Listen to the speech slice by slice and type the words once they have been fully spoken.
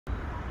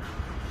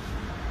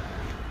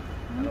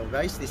Hello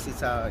guys, this is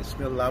a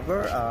smell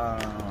lover.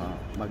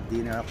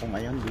 Mag-dinner ako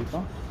ngayon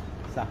dito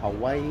sa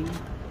Hawaii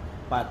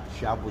Pat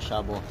Shabu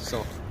Shabu.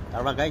 So,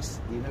 tara guys,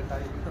 dinner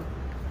tayo dito.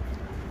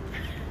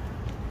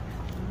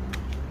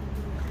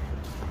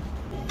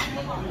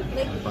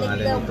 Like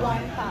the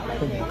one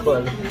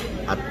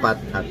pot,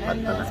 like hot pot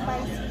pala.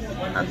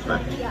 Hot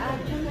pot.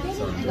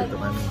 So, dito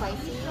kami.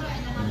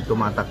 Yung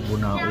tumatakbo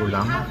na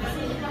ulam.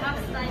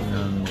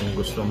 Kung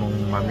gusto mong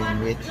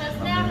mamingwit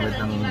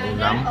ng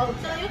ulam.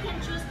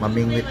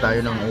 Mamingwit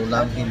tayo ng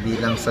ulam. Hindi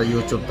lang sa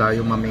YouTube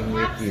tayo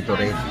mamingwit. Dito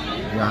rin.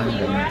 Yan,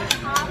 ganyan.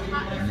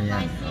 Ano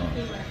yan? Oh.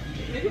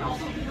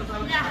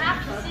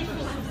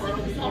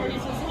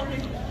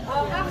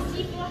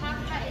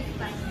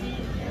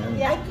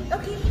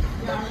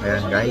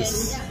 Ayan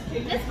guys,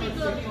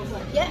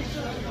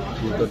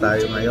 dito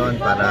tayo ngayon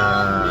para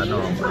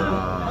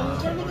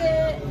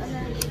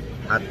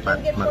hot pot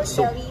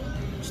mag-soup.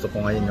 Gusto ko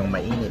ngayon yung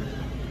mainit.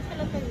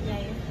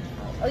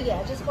 Oh yeah,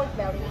 just pork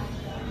belly.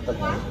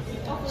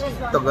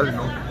 Tagal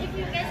no?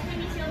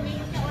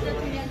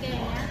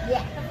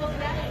 Yeah.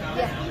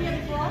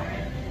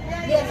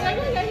 Yes.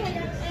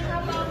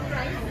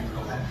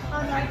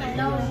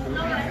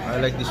 I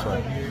like this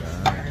one.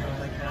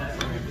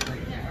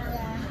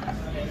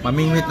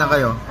 Mamingwit na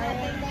kayo.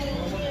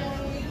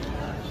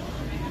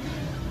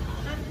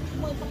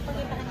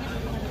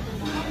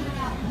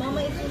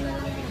 Mama, ito na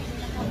lang.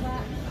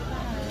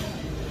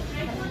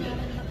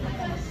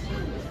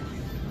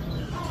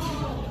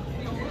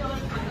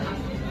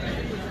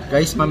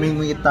 Guys,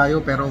 mamingwit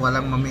tayo pero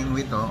walang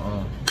mamingwit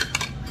oh.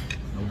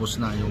 Ubos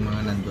na yung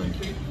mga nandun.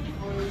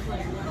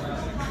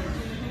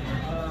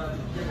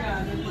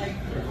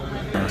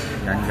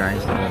 Yan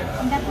guys.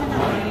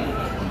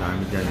 Ang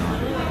dami dyan oh.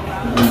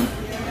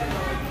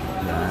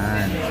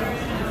 Yan.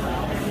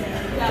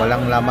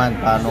 Walang laman.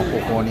 Paano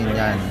kukunin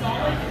yan?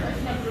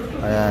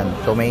 Ayan.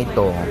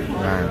 Tomato.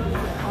 Yan.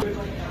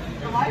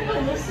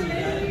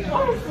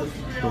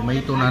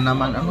 Tomato na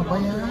naman. Ano ba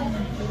yan?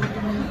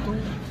 Tomato.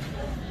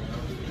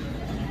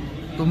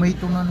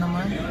 Tomato na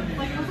naman.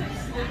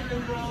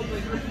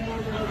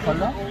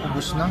 Hala.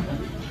 Ubus na.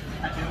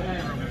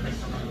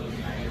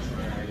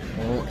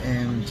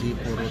 OMG.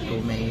 Puro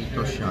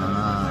tomato siya.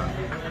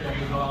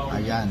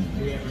 Ayan.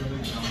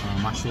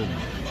 Mushroom.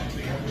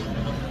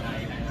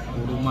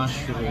 Puro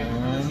mushroom.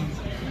 Ayan.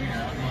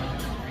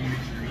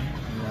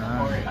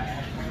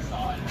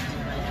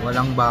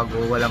 Walang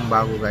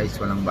bago guys.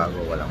 Walang bago.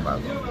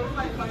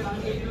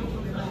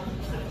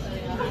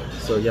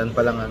 So yan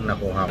pa lang ang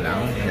nakuha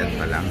lang. Yan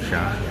pa lang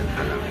siya.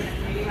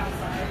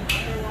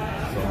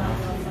 So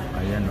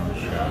ayan o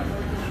siya.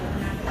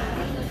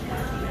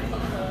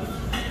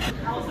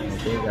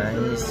 Okay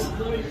guys.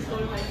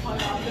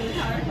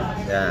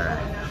 Yan.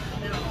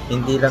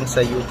 Hindi lang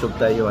sa YouTube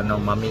tayo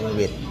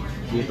mamingwit.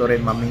 Dito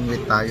rin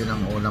mamingwit tayo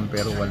ng ulam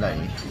pero wala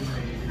eh.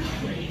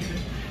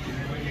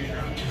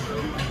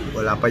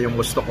 Wala pa yung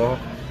gusto ko.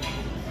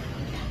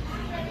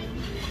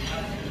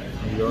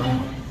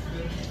 Ayun.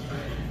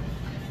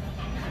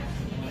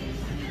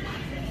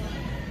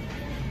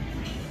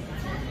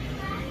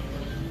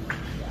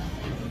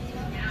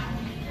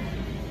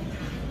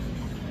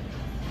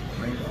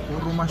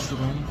 Puro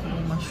mushroom.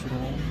 Oh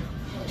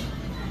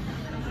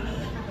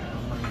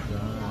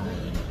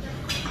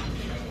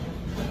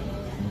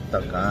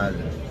my god.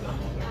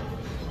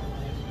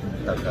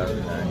 Tagal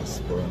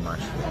guys, puro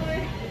mushroom.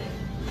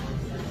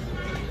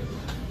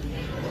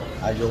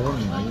 Ayun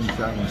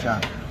siya.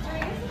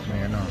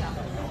 May ano.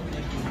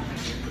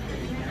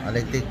 I'll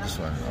take this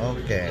one.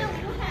 Okay.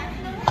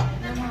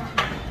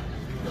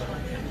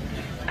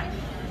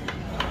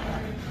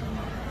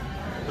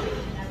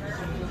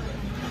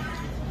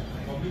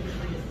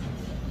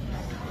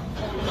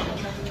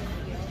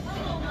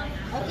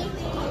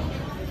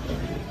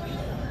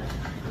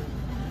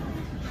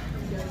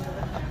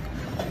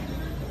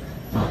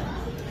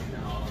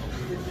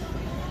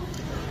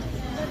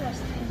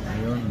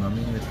 Ayun,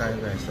 mamingwit tayo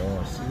guys.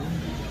 Oh, see?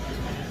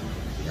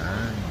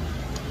 Yan.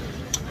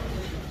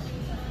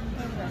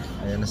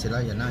 Ayan na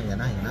sila. Yan na.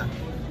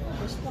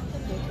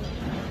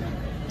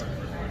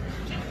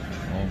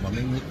 Oh,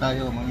 mamingwit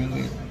tayo.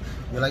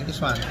 You like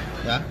this one?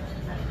 Yeah?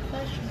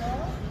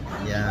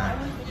 Yeah.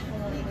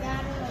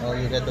 Oh,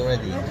 you got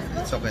already?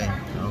 It's okay.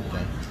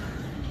 Okay.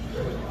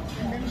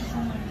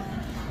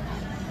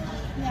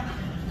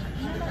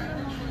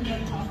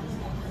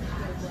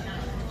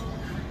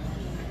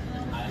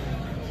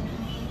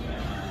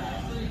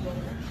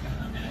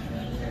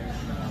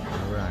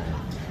 Alright.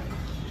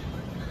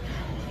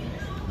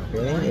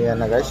 Okay, ayan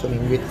na guys.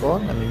 Namingwit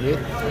ko.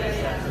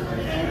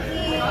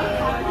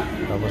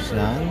 Tapos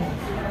na.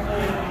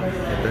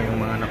 Ito yung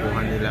mga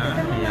nakuha nila.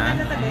 Ayan.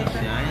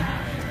 Ayan.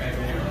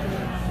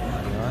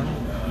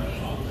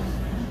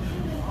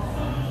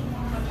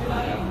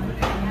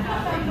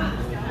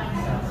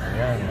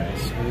 Ayan.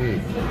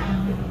 Sweet.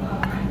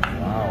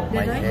 Wow,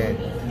 my head.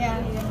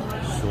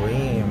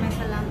 Swim.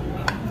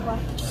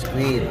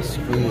 Squid.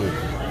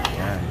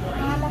 Ayan.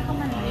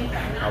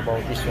 How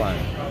about this one?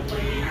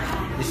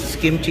 This is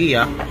kimchi,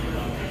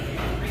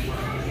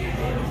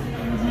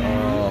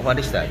 what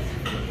is that?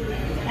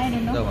 I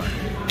don't The know. one.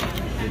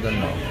 You don't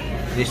know.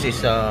 This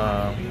is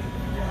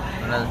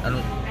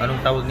anong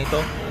tawag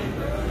nito?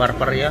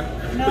 Parparya?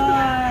 No,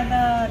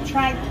 the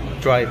tribe.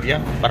 Tribe,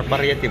 yeah.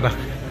 Parparya, diba?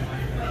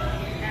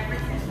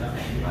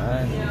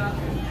 Yan.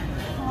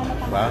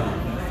 Wow.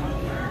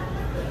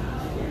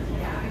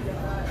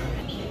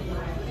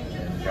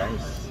 Yan,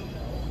 guys.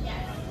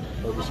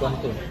 So, this one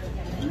too.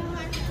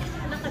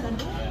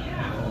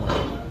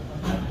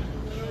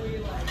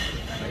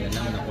 Ayan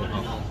lang, nakuha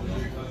ko.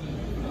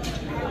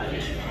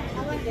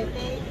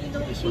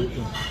 This one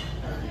too.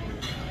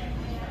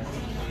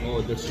 Oh,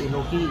 there's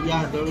inoki.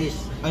 Yeah, there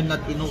is.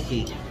 Not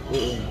inoki.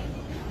 Oo.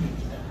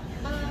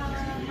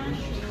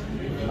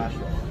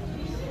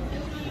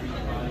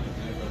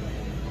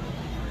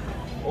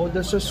 Oh,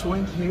 there's a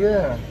swing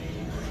here.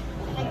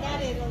 I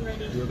got it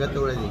already. You got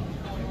already.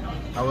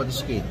 How about the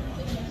skate?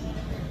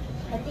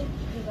 I think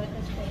you got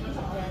this one.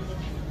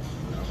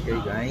 Okay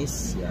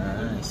guys,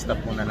 yan. Stop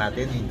muna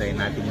natin. Hintayin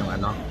natin yung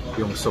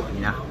yung soup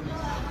niya.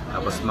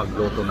 Tapos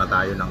magluto na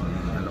tayo ng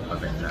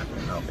patayin natin.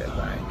 Okay,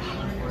 bye.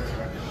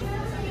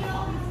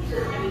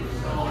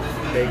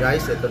 Okay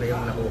guys, ito na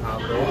yung nakuha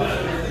ko.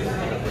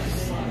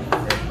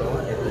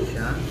 Tapos ito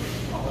siya.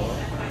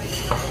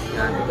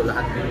 Yan, ito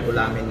lahat ng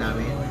ulamin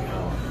namin.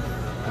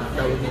 Ang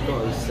tawag nito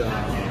is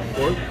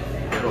pork.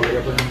 Pero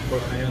ayaw ko ng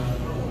pork ngayon.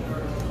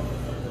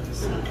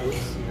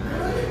 Seafoods.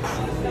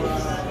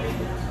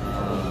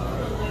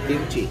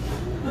 Kimchi.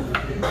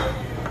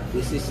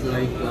 This is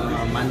like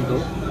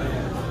mando.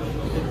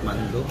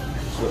 Mando.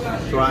 So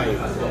try.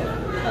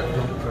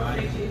 Tatlong try.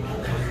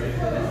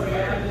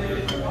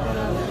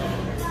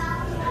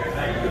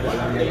 Hindi ko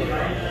alam yun.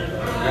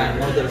 Yan,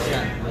 noodles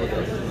yan.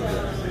 Noodles.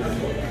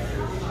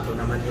 Ito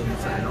naman yung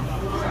sa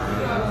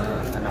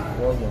anak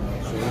ko, yung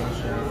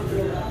sushi,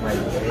 may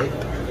egg.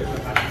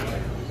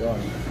 Yun.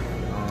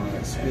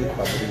 Sweet,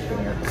 paborito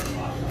niya ito.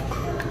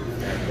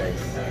 Yan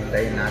guys.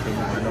 Hintayin natin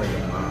yung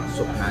yung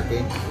soup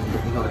natin.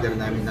 Yung in-order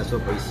namin na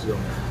soup is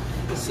yung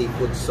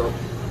seafood soup.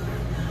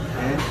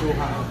 And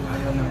kuha ako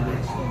ngayon ng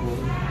vegetable.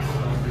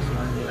 This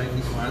one, you like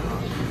this one?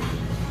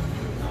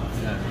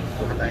 Yan.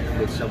 Kuha tayo ng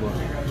vegetable.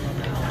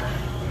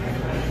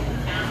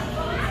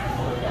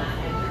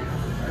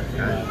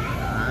 Yan.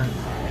 Yan.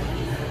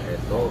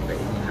 Ito,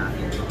 kainin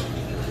natin ito.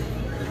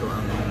 Ito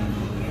ang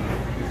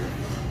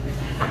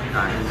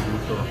pagkain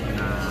dito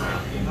na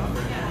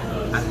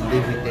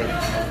unlimited.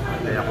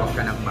 Kaya huwag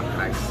ka nang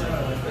mag-rice.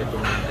 Ito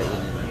na ang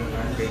kainin.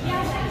 Okay?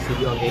 See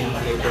you again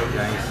later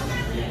guys.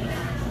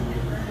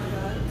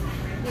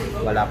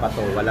 Wala pa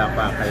to. Wala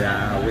pa.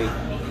 Kaya wait.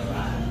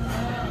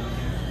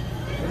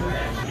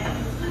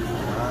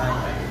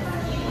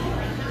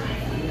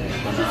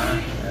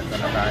 Ito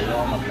na tayo.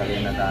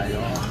 Magkali na tayo.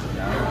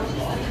 Yan.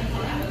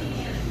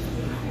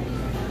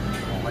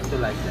 What do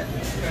you like that?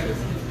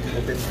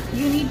 Open.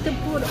 You need to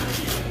put.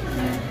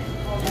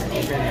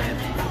 Open it.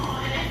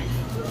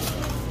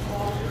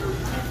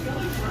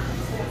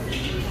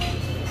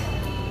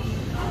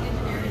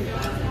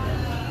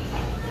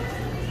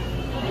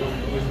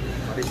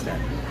 What is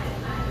that?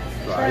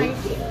 Rice?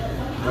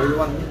 Where you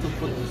want me to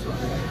put this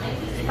one?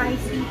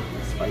 Spicy.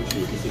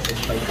 Spicy. This is a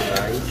spicy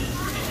rice.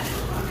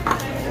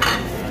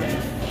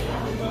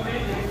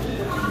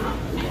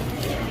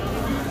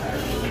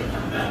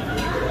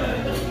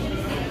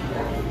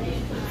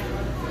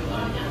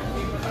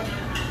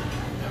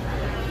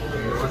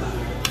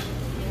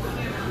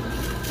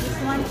 This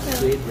one too.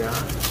 Sweet, yeah.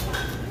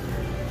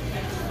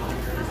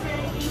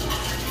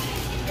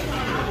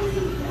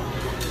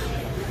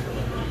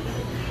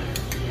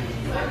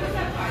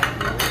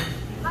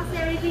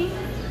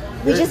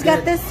 We just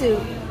got the soup.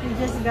 We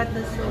just got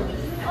the soup.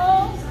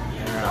 Oh.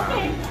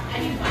 Okay.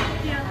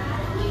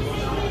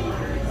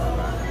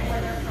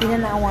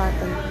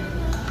 Pinanaawatan.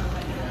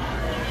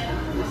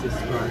 This is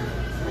one.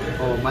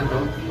 Oh,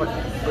 mando. What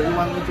do you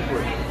want me to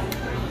put?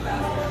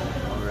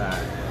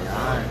 Alright.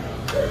 Yan.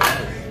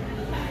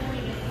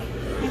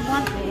 I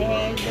want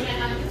egg.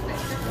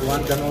 You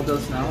want the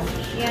noodles now?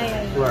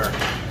 Yeah. Where?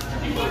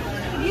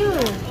 You.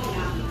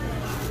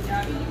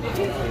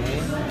 Okay.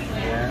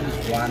 Ayan.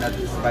 One at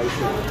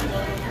spicy.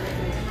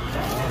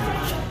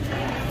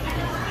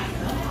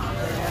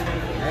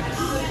 Next.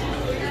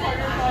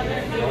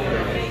 Okay.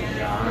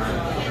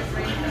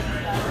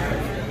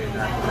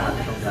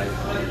 Natin ito guys.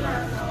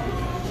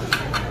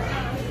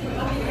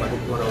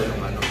 Balik ko raw yung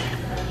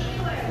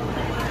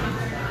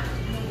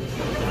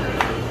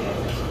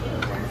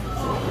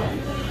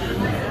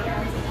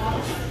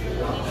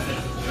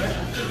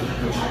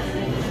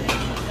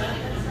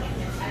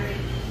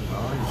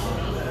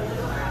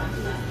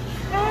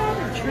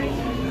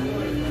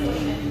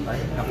Ay,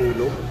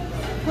 nahulog.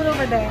 Put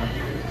over there.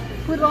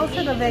 Put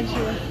also the veg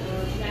here.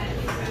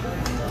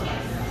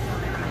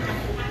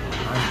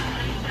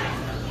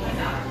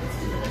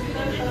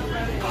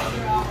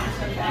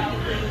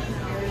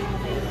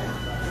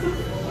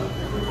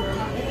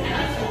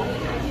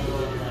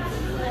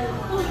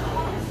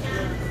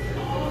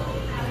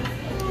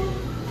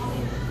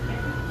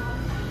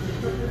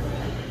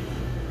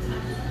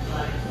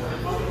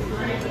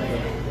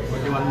 What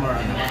do you want One more.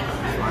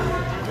 One.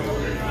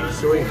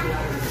 Shrimp.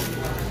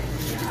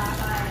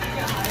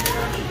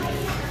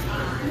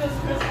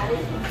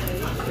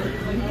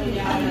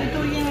 Ito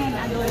yan.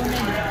 Ano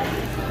na?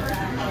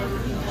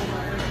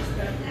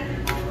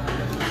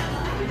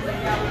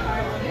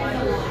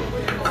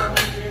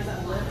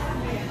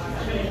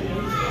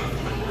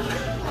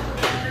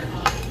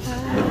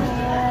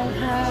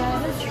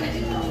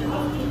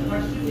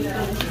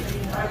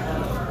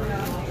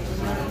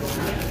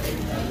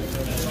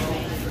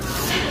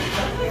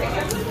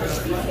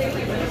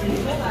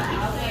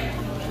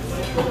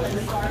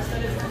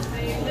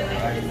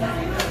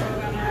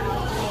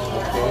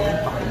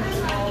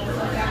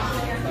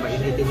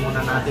 Mainitin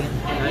muna natin,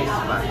 guys,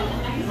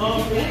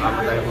 bago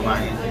tayo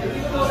kumain.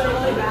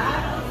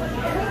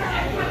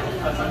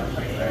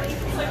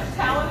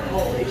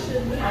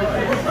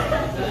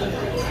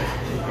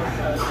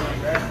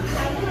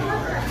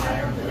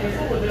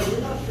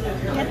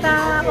 Ito,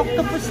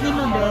 octopus ni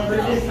Noodle.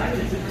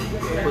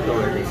 Ito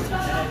ulit.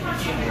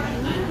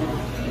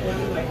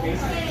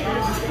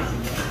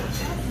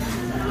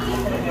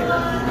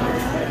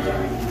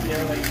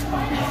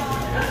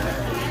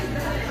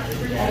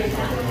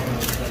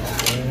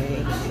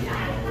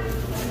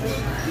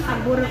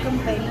 Aburo kang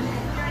tayo.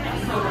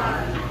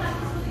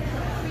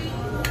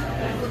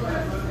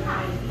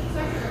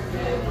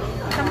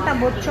 Isang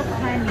tabotsok,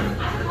 honey.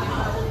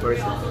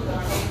 First.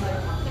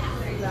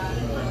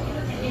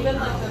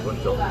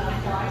 Bunchok.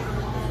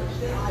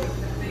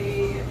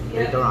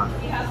 Later on.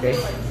 Okay?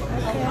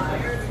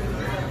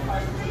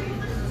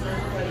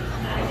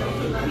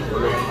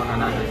 Ulit muna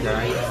natin,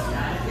 guys.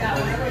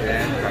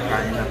 Then,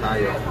 kakain na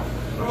tayo.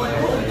 Mamaya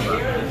na, diba?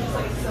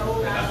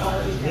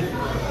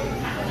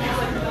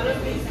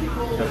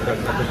 Dagdag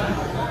na din.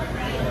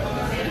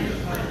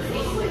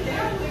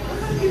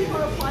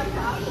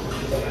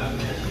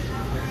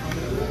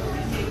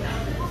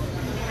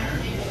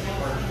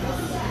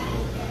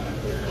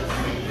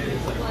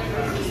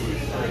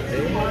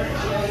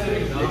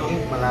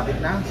 Okay, malapit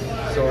na.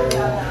 So,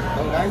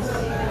 ito guys.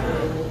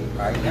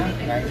 Kain na.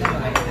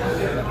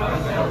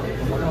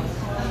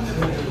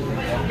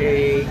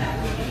 Okay.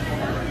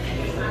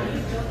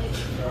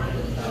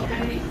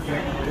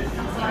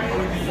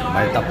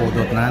 May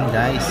tapudot na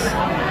guys.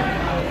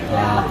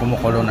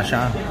 Kumukulo na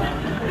siya.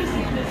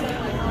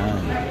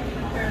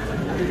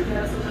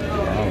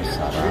 Wow,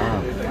 sarap.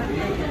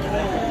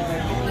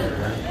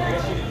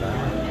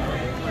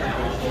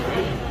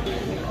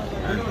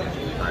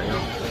 Tayo.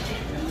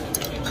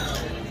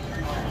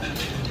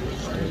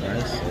 Okay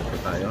guys, ito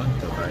tayo.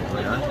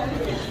 Yan.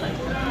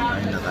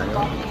 Kain na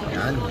tayo.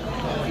 Yan.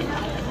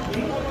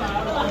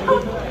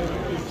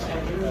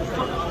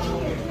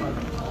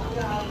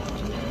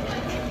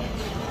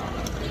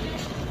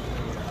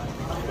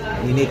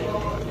 Init.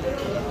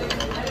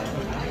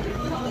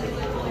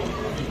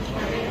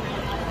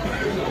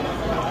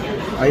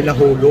 Ay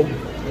nahulog.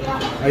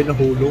 Ay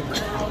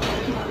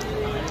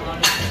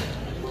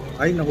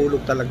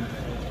nahulog talaga.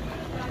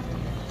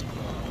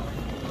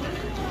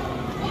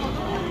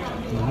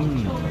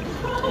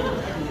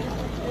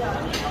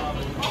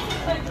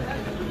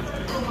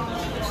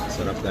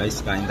 Sarap guys,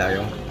 kain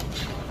tayo.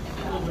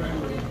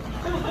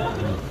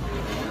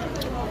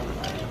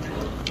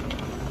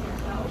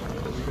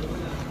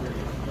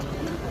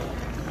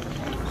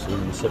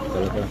 Sumusok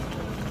talaga.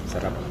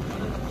 Sarap.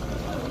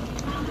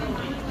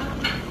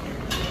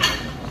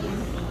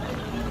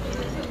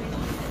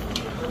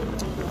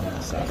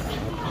 Sarap.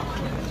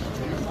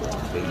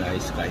 Okay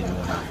guys, kain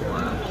muna ako.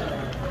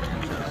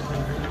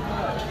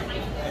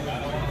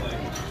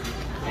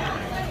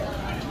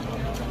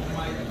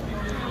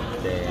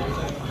 Okay.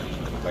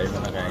 Kain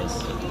muna guys.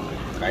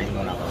 Kain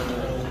muna ako.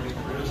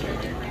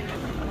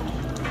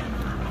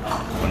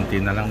 Konti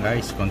na lang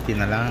guys. Konti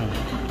na lang.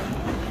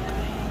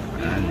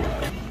 Yan.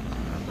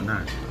 Ako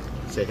na.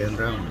 Second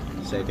round.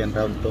 Second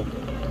round to.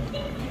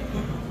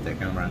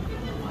 Second round.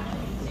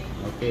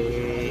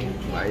 Okay.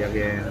 Bye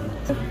again.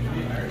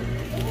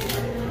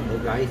 So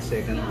guys,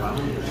 second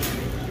round.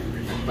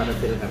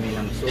 Nagparatil kami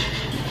ng soup.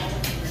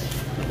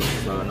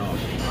 So ano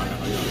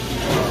kayo?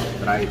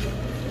 Dried.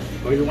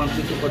 Or you want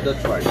me to put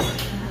that part?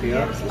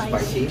 Here,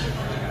 spicy.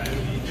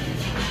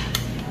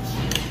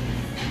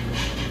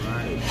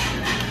 Right.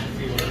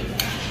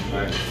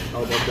 Right.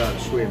 How about that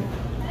shrimp?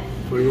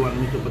 Where you want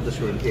me to put the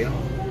shrimp here?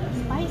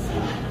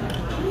 Spicy.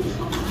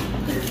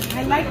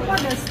 I like for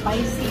the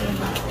spicy.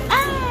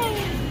 Ay!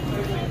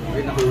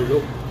 Ay,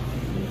 nahulog.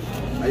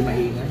 Ay,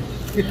 maingay.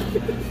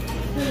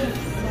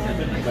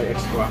 May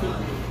extra.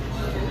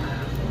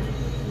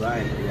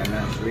 Right, ayan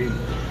na, shrimp.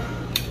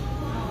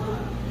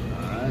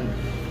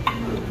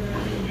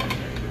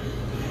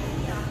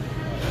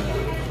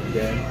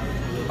 Then,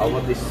 how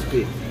about this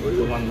squid? Where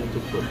you want me to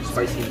put?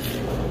 Spicy.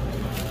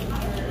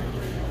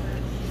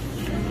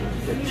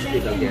 Let's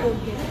squid again.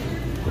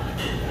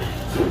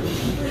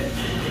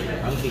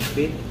 Ang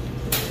squid.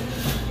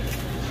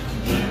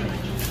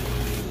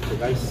 So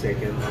guys,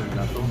 second round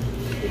na to.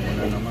 Ito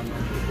muna naman.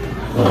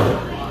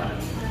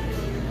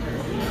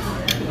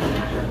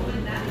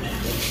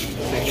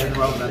 Second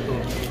round na to.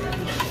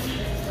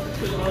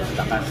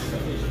 Takas.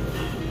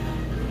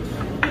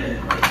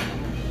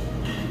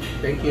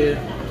 Thank you.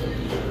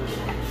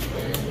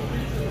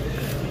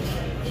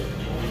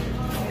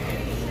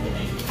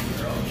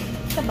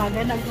 Sa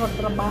bagay,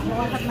 nagtrabaho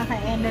at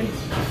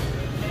naka-energy.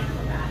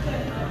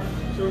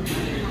 So,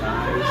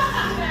 guys,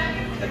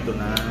 ito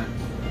na.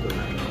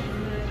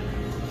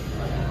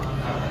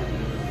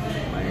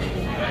 May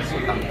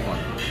sutangkon.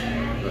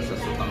 Ito sa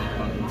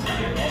sutangkon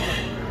inside.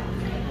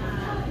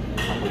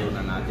 Pakulo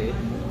na natin.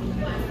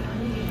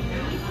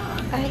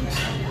 Ay,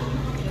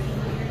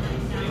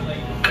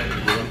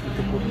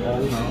 To put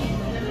all now.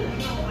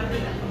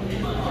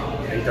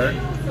 Later.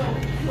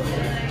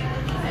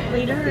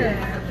 waiter.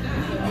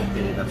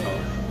 Okay, that's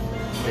all.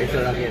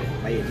 Later again.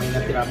 May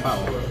natira pa,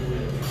 oh.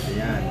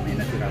 Ayan, may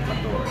natira pa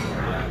to.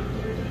 Ayan.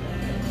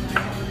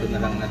 Ito na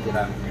lang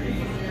natira.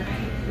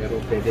 Pero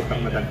pwede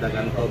pang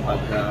madagdagan to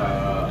pag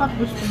Pag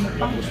gusto mo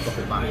pa. gusto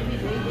ko pa.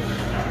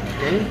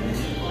 Okay?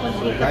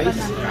 So guys,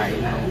 kain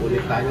na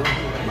ulit tayo.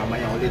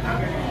 Mamaya ulit, ha?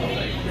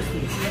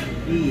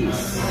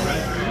 Peace!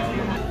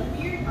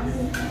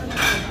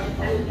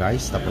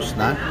 Guys, tapos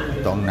na.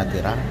 Ito ang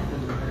natira.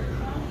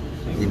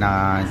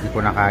 Hindi ko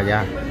na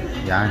kaya.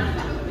 Yan.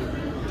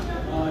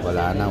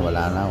 Wala na.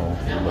 Oh.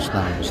 Ubus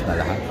na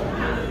lahat.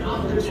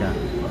 Yan siya.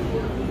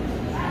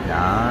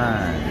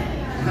 Yan.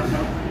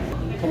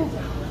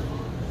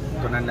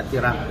 Ito na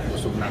natira.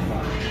 Busog na ako.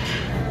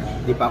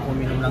 Hindi pa ako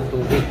minom ng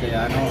tubig.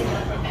 Kaya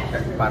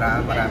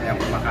para marami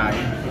akong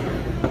makain.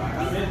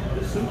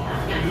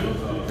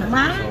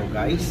 Tama? So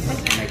guys,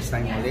 next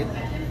time ulit.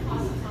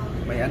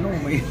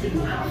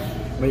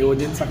 May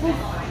audience ako.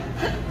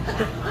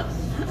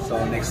 So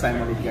next time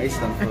ulit guys,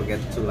 don't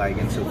forget to like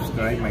and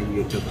subscribe my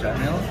YouTube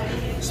channel,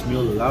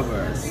 Smule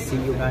Lovers.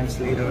 See you guys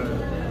later.